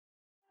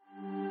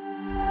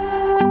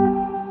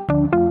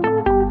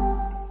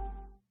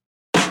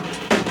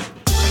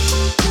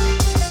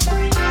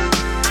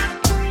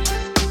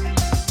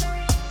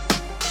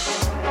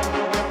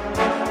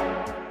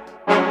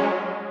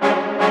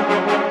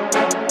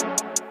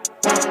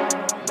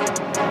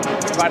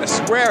try to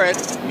square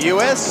it.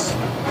 Lewis,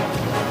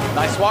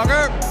 nice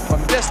swanger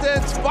from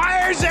distance,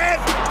 fires it!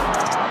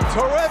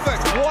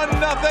 Terrific, 1-0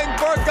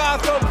 for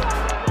Gotham.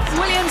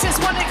 Williams has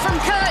won it from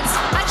Kurtz,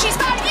 and she's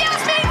back,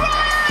 Yasmin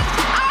Ryan!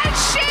 And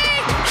she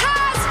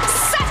has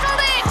settled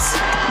it!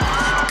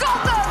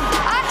 Gotham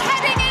are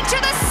heading into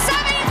the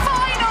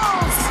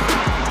semi-finals!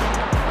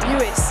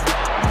 Lewis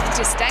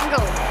to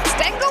Stengel.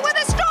 Stengel with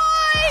a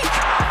strike!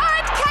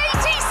 And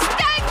Katie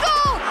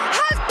Stengel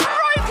has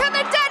broken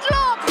the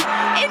deadlock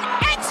in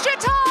extra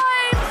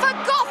time for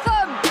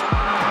Gotham!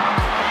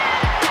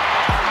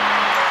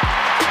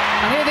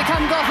 And here they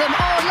come, Gotham.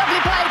 Oh,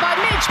 lovely play by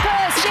Midge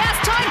Pearce. She has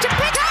time to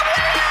pick up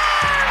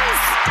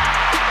Williams!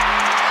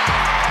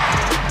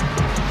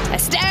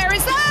 Esther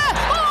is there!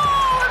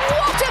 Oh, and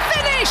what a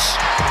finish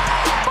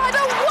by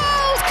the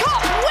World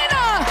Cup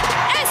winner,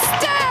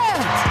 Esther!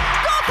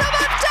 Gotham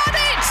have done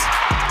it!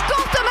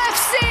 Gotham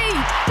FC,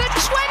 the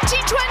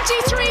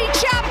 2023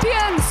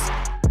 champions!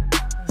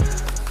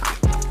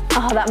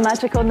 Oh, that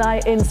magical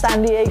night in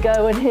San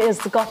Diego, and here's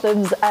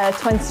Gotham's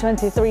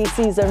 2023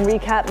 season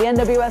recap. The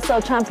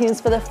NWSL champions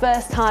for the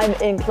first time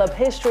in club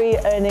history,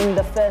 earning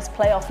the first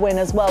playoff win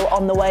as well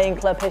on the way in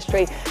club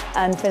history,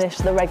 and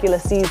finished the regular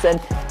season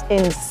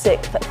in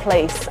 6th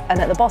place.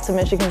 And at the bottom,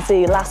 as you can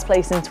see, last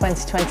place in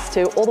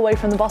 2022, all the way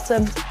from the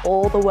bottom,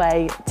 all the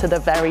way to the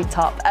very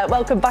top.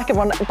 Welcome back,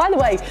 everyone. By the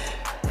way,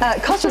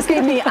 Kosh just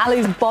gave me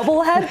Ali's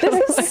bobblehead.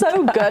 This is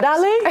so good,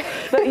 Ali.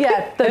 But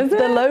yeah,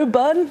 the low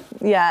bun.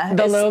 Yeah,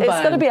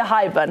 it's got to be a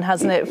high bun,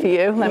 hasn't it, for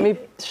you? Let me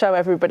show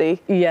everybody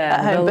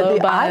at home. But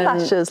the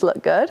eyelashes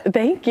look good.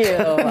 Thank you.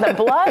 The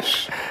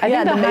blush. I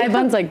think the high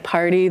bun's like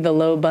party, the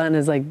low bun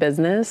is like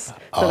business.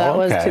 So that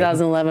was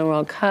 2011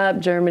 World Cup,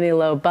 Germany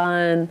low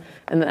bun.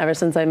 And then ever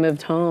since I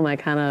moved home, I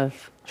kind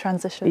of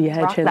transition.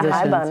 Yeah, the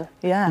high bun.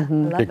 Yeah.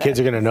 Your kids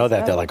are going to know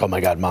that. They're like, oh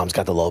my God, mom's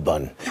got the low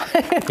bun.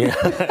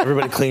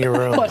 Everybody clean your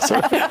room.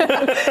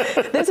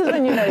 This is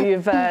when you know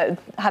you've had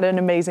an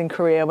amazing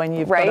career, when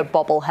you've got a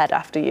bobblehead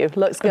after you.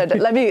 Looks good.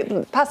 Let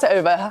me pass it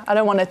over. I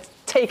don't want to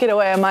take it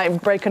away. I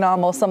might break an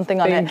arm or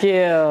something on it. Thank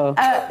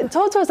you.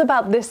 Talk to us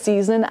about this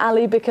season,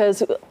 Ali,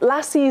 because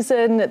last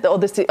season, or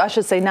I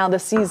should say now the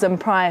season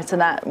prior to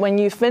that, when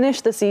you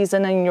finished the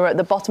season and you were at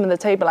the bottom of the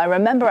table, I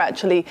remember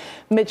actually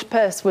Midge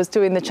Pearce was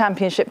doing the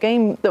championship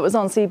game that was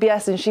on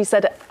CBS, and she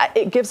said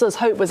it gives us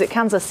hope. Was it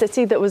Kansas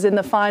City that was in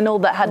the final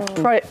that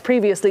had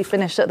previously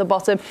finished at the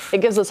bottom?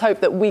 It gives us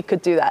hope that we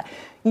could do that.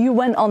 You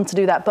went on to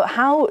do that, but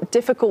how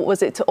difficult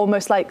was it to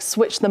almost like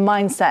switch the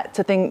mindset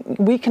to think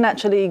we can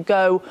actually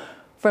go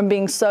from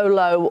being so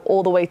low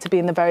all the way to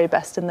being the very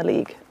best in the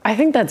league? I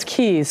think that's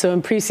key. So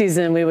in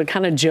preseason, we would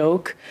kind of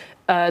joke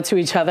to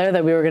each other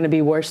that we were going to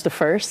be worst to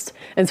first.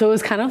 And so it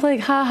was kind of like,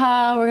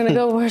 haha, we're going to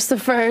go worst to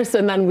first.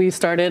 And then we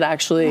started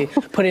actually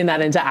putting that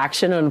into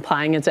action and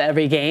applying it to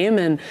every game.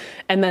 And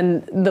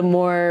then the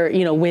more,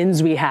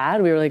 wins we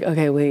had, we were like,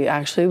 okay,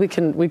 we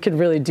could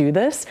really do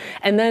this.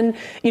 And then,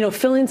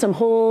 filling some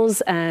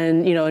holes,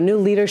 and, a new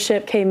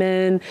leadership came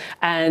in,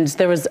 and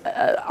there was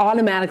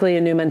automatically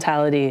a new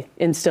mentality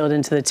instilled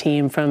into the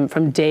team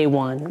from day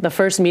one. The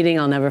first meeting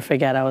I'll never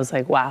forget, I was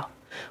like, wow.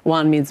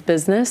 Juan means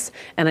business,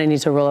 and I need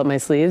to roll up my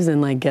sleeves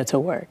and get to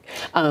work.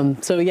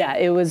 So yeah,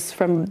 it was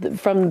from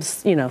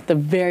the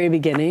very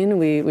beginning,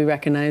 we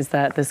recognized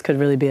that this could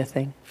really be a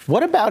thing.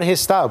 What about his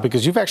style?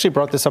 Because you've actually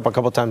brought this up a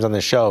couple of times on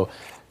this show.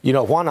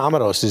 Juan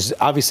Amorós is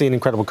obviously an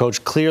incredible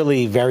coach,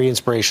 clearly very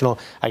inspirational.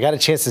 I got a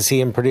chance to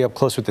see him pretty up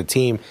close with the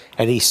team,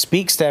 and he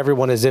speaks to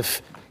everyone as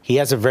if he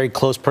has a very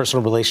close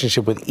personal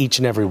relationship with each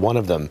and every one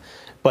of them.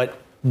 But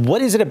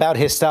what is it about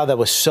his style that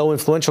was so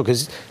influential?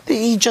 Because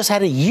he just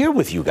had a year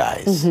with you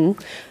guys.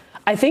 Mm-hmm.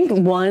 I think,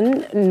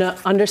 one,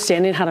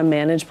 understanding how to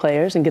manage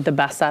players and get the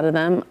best out of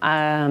them,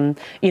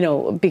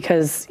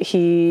 because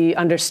he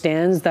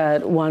understands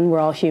that, one, we're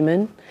all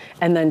human,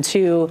 and then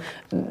two,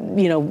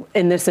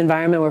 in this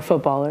environment, we're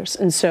footballers.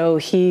 And so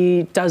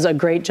he does a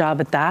great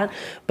job at that.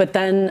 But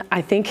then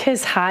I think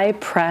his high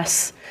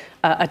press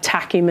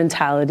attacking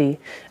mentality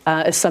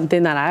is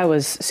something that I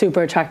was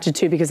super attracted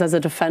to, because as a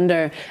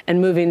defender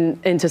and moving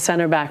into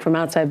center back from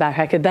outside back,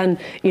 I could then,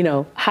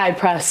 high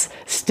press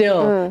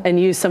still and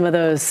use some of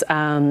those,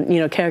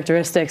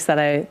 characteristics that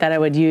I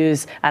would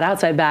use at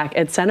outside back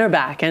at center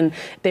back. And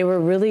they were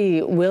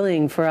really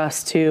willing for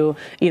us to,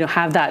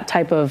 have that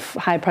type of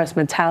high press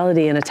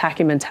mentality and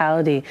attacking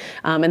mentality.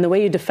 And the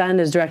way you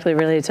defend is directly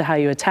related to how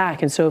you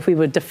attack. And so if we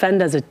would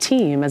defend as a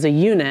team, as a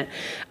unit,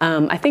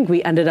 I think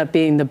we ended up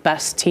being the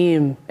best team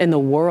in the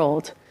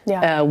world.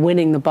 Yeah.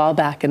 Winning the ball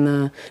back in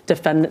the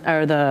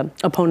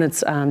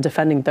opponent's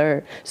defending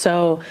third.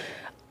 So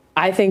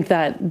I think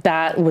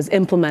that was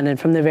implemented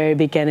from the very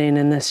beginning,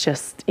 and this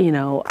just,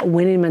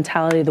 winning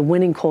mentality, the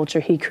winning culture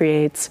he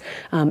creates,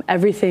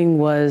 everything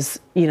was,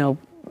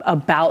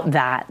 about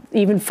that.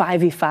 Even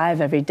 5v5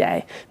 every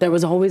day, there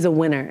was always a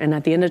winner, and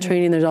at the end of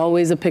training, there's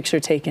always a picture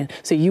taken.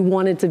 So you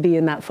wanted to be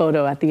in that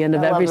photo at the end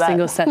of every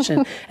single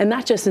session, and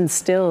that just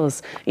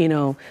instills,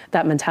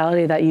 that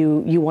mentality that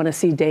you want to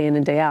see day in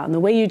and day out. And the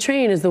way you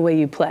train is the way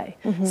you play.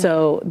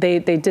 So they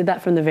did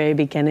that from the very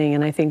beginning,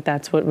 and I think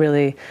that's what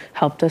really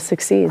helped us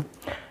succeed.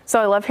 So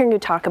I love hearing you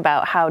talk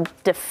about how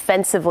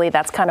defensively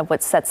that's kind of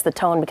what sets the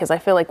tone, because I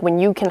feel like when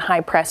you can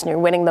high press and you're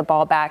winning the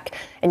ball back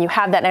and you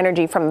have that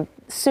energy from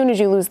as soon as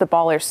you lose the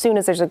ball or as soon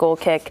as there's a goal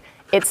kick,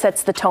 it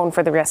sets the tone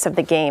for the rest of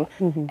the game.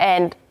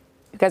 And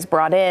you guys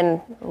brought in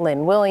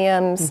Lynn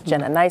Williams,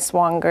 Jenna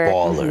Neiswanger.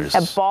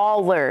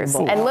 Ballers.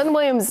 And Lynn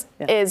Williams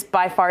is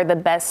by far the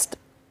best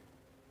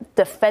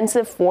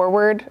defensive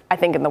forward, I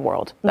think, in the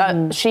world.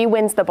 She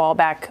wins the ball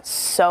back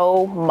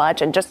so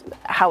much, and just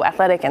how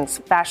athletic and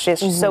fast she is.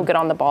 She's so good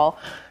on the ball.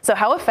 So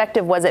how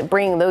effective was it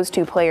bringing those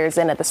two players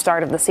in at the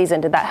start of the season?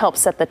 Did that help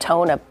set the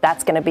tone of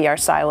that's going to be our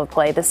style of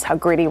play? This is how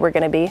gritty we're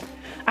going to be?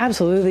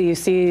 Absolutely. You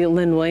see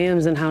Lynn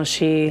Williams and how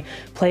she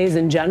plays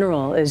in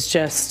general is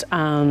just,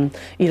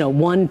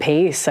 one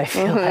pace, I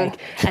feel like.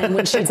 And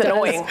when it's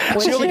annoying.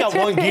 She only got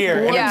one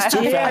gear, and it's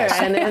too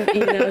fast.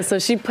 And so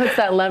she puts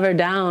that lever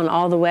down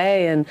all the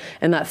way and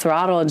that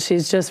throttle, and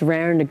she's just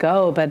raring to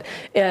go. But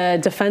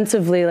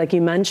defensively, like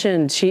you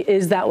mentioned, she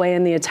is that way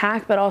in the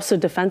attack, but also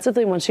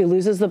defensively, when she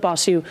loses the ball,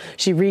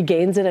 she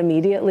regains it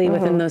immediately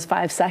within those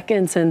 5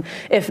 seconds. And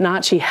if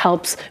not, she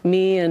helps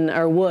me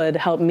would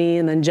help me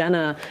and then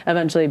Jenna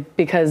eventually,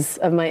 because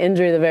of my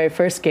injury the very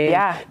first game.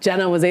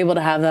 Jenna was able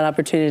to have that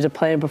opportunity to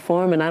play and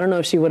perform, and I don't know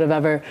if she would have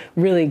ever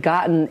really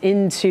gotten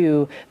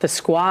into the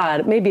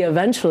squad, maybe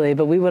eventually,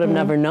 but we would have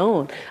never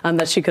known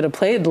that she could have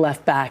played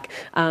left back.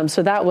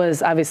 So that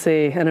was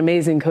obviously an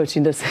amazing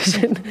coaching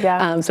decision.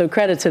 So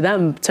credit to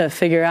them to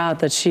figure out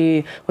that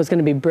she was going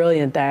to be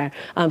brilliant there.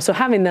 So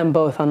having them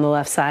both on the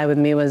left side with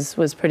me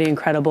was pretty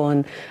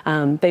incredible,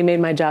 and they made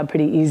my job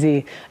pretty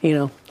easy,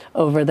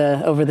 over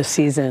the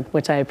season,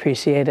 which I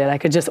appreciated. I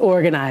could just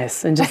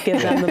organize and just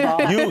give them the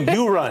ball.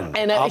 You run.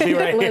 And I'll be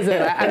right here.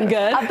 Listen, I'm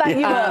good. I'll back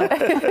you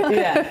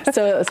up.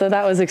 So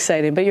that was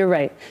exciting. But you're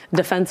right.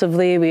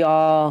 Defensively, we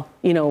all,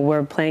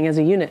 were playing as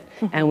a unit,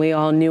 and we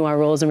all knew our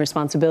roles and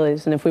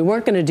responsibilities. And if we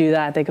weren't going to do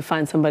that, they could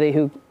find somebody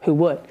who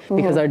would,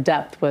 because our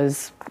depth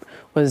was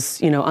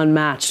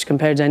unmatched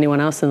compared to anyone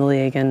else in the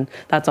league, and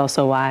that's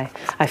also why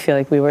I feel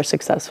like we were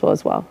successful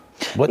as well.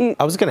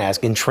 I was going to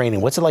ask, in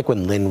training, what's it like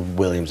when Lynn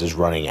Williams is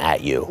running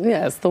at you?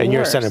 Yeah, it's the worst. And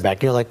you're center back,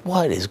 and you're like,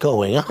 what is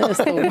going on? It's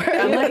the worst.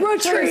 I'm like,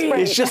 retreat.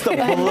 It's just a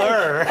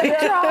blur.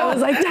 I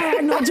was like,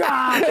 diagonal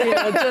drop.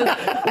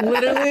 Just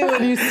literally,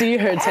 when you see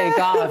her take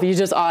off, you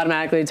just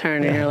automatically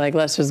turn and you're like,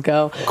 let's just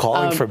go.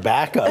 Calling for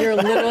backup. You're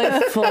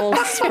literally full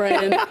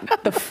sprint.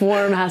 The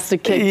form has to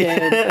kick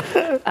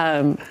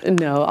in.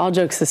 No, all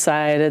jokes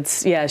aside,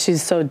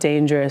 she's so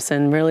dangerous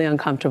and really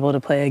uncomfortable to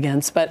play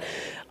against. But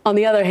on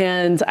the other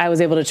hand, I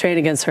was able to train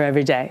against her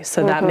every day,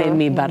 so that made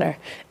me better,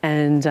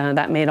 and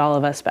that made all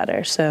of us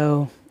better.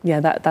 So,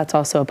 that's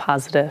also a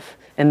positive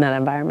in that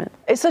environment.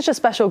 It's such a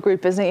special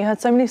group, isn't it? You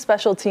had so many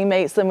special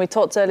teammates, and we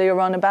talked earlier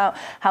on about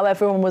how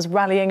everyone was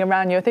rallying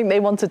around you. I think they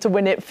wanted to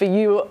win it for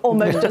you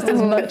almost just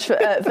as much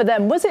for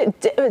them. Was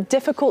it a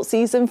difficult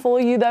season for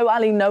you, though,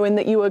 Ali, knowing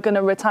that you were going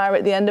to retire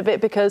at the end of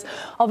it? Because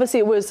obviously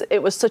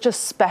it was such a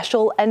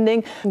special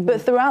ending,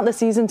 but throughout the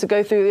season to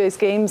go through those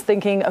games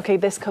thinking, okay,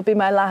 this could be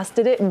my last,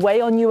 did it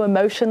weigh on you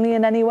emotionally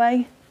in any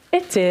way?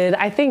 It did.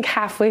 I think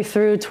halfway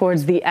through,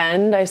 towards the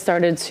end, I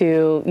started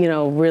to,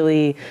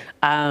 really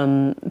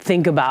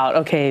think about,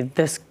 okay,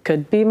 this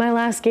could be my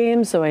last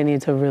game, so I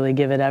need to really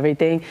give it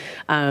everything.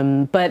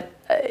 But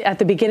at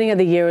the beginning of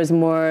the year, it was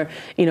more,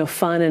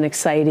 fun and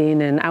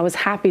exciting, and I was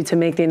happy to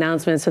make the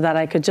announcement so that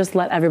I could just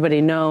let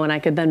everybody know, and I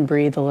could then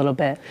breathe a little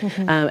bit.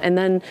 And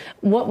then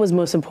what was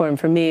most important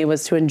for me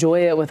was to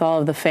enjoy it with all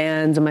of the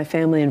fans and my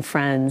family and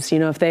friends.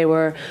 If they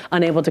were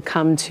unable to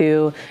come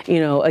to,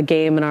 a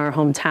game in our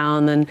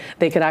hometown, then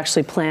they could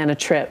actually plan a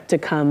trip to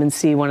come and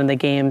see one of the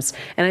games.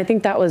 And I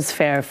think that was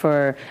fair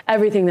for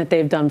everything that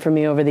they've done for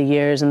me over the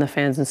years, and the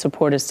fans and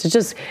supporters, to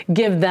just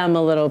give them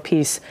a little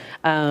piece,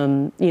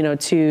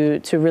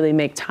 to really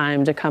make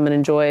time to come and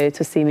enjoy,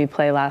 to see me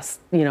play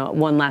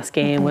one last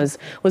game was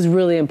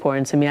really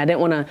important to me. I didn't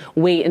want to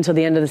wait until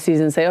the end of the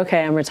season and say,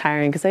 okay, I'm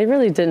retiring, because I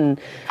really didn't.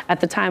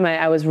 At the time,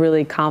 I was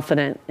really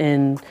confident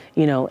in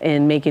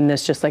making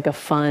this just like a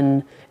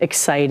fun,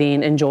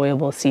 exciting,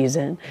 enjoyable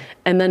season.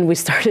 And then we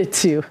started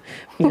to,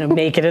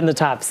 make it in the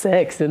top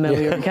 6, and then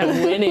we kept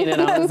winning,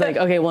 and I was like,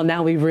 okay, well,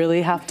 now we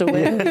really have to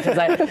win,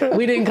 because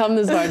we didn't come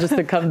this far just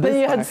to come this far.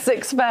 Then you had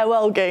 6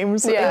 farewell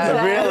games.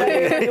 Yeah, really?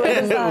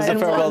 It was a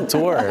farewell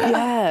tour.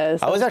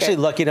 Yes. I was actually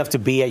lucky enough to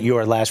be at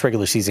your last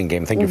regular season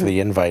game. Thank you for the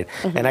invite.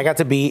 And I got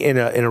to be in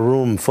a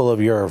room full of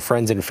your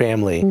friends and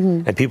family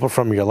and people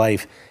from your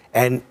life.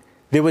 And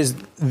there was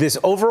this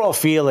overall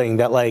feeling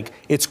that, like,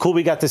 it's cool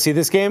we got to see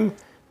this game,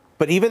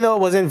 But even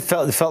though it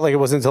felt like it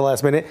wasn't until the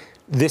last minute,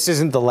 this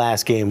isn't the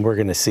last game we're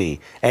going to see.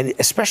 And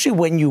especially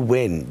when you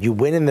win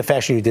in the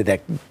fashion you did,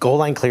 that goal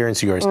line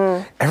clearance of yours.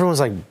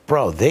 Everyone's like,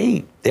 bro,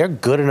 they're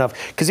good enough.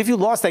 Because if you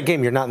lost that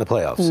game, you're not in the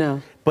playoffs.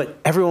 No. But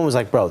everyone was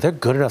like, bro, they're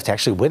good enough to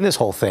actually win this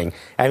whole thing.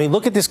 I mean,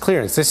 look at this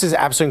clearance. This is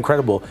absolutely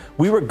incredible.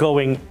 We were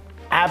going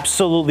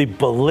absolutely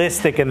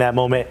ballistic in that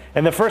moment.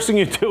 And the first thing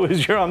you do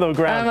is you're on the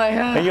ground.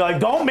 And you're like,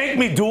 don't make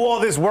me do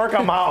all this work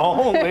on my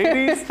own,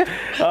 ladies.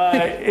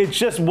 It's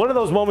just one of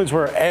those moments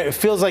where it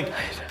feels like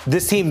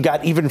this team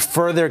got even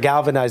further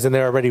galvanized than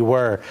they already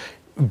were.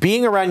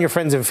 Being around your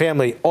friends and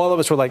family, all of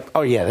us were like,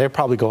 oh, yeah, they're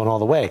probably going all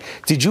the way.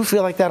 Did you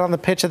feel like that on the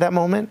pitch at that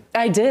moment?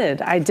 I did.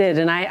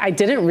 And I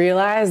didn't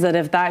realize that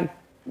if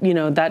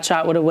that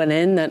shot would have went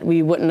in, that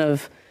we wouldn't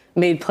have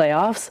made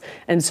playoffs.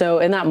 And so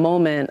in that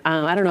moment,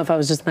 I don't know if I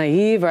was just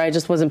naive or I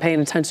just wasn't paying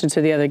attention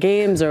to the other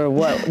games or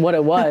what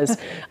it was.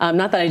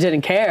 Not that I didn't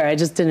care, I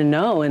just didn't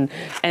know. And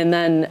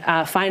then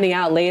finding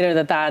out later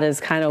that is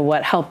kind of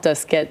what helped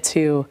us get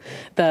to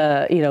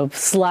the,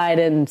 slide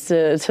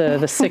into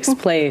the sixth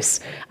place.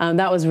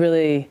 That was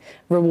really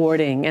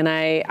rewarding. And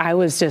I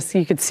was just,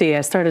 you could see,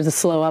 I started to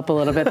slow up a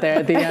little bit there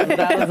at the end. But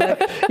I was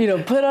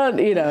like, put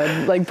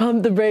on, like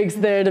pump the brakes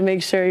there to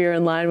make sure you're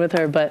in line with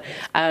her. But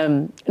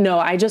no,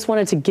 I just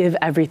wanted to give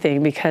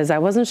everything because I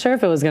wasn't sure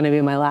if it was going to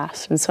be my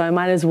last. And so I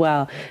might as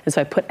well. And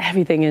so I put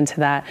everything into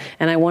that.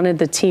 And I wanted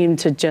the team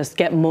to just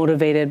get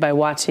motivated by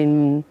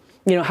watching,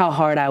 how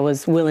hard I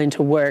was willing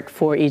to work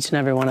for each and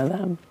every one of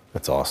them.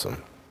 That's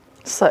awesome.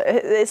 So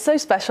it's so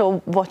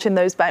special watching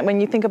those back.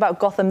 When you think about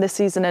Gotham this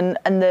season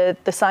and the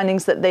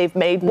signings that they've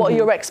made, what are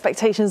your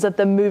expectations of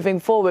them moving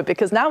forward?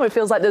 Because now it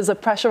feels like there's a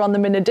pressure on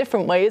them in a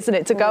different way, isn't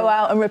it, to go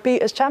out and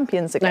repeat as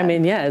champions again? I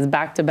mean, yeah, it's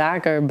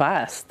back-to-back or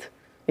bust.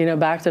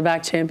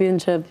 Back-to-back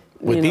championship.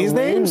 With these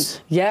names?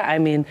 Yeah, I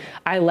mean,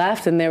 I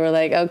left and they were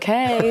like,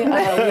 okay,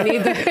 we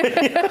need to...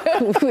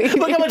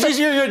 Look how much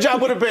easier your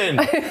job would have been.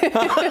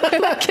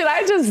 Can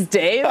I just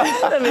stay?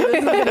 I mean, this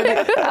is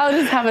gonna be, I'll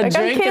just have a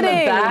drink in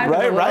the back.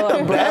 Right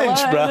the bench,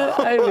 bro.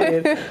 I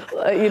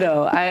mean,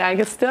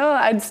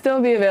 I'd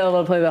still be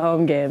available to play the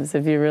home games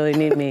if you really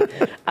need me.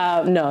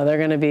 No, they're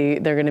gonna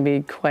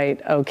be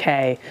quite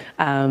okay.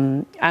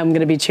 I'm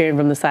gonna be cheering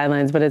from the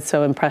sidelines, but it's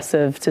so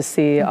impressive to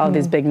see all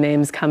these big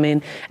names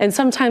coming. And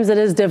sometimes it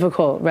is difficult,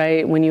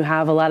 right? When you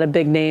have a lot of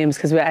big names,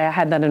 because I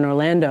had that in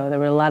Orlando. There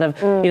were a lot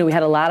of, we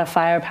had a lot of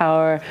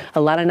firepower, a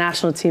lot of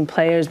national team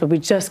players, but we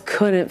just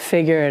couldn't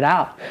figure it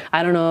out.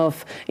 I don't know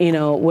if,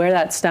 where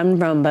that stemmed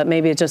from, but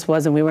maybe it just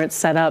wasn't. We weren't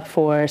set up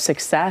for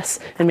success,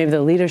 and maybe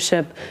the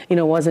leadership,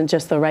 wasn't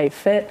just the right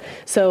fit.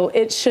 So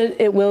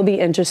it will be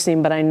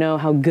interesting, but I know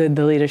how good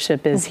the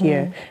leadership is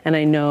here, and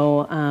I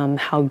know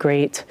how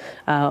great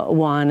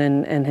Juan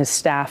and his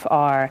staff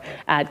are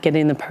at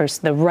getting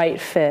the right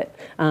fit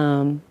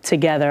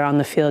together on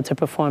the field to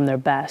perform their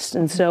best.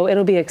 And so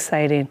it'll be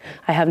exciting.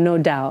 I have no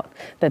doubt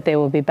that they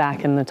will be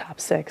back in the top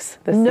six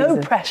this season. No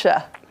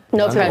pressure.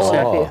 No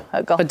pressure.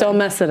 But don't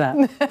mess it up.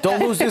 Don't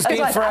lose this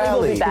game for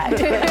Allie.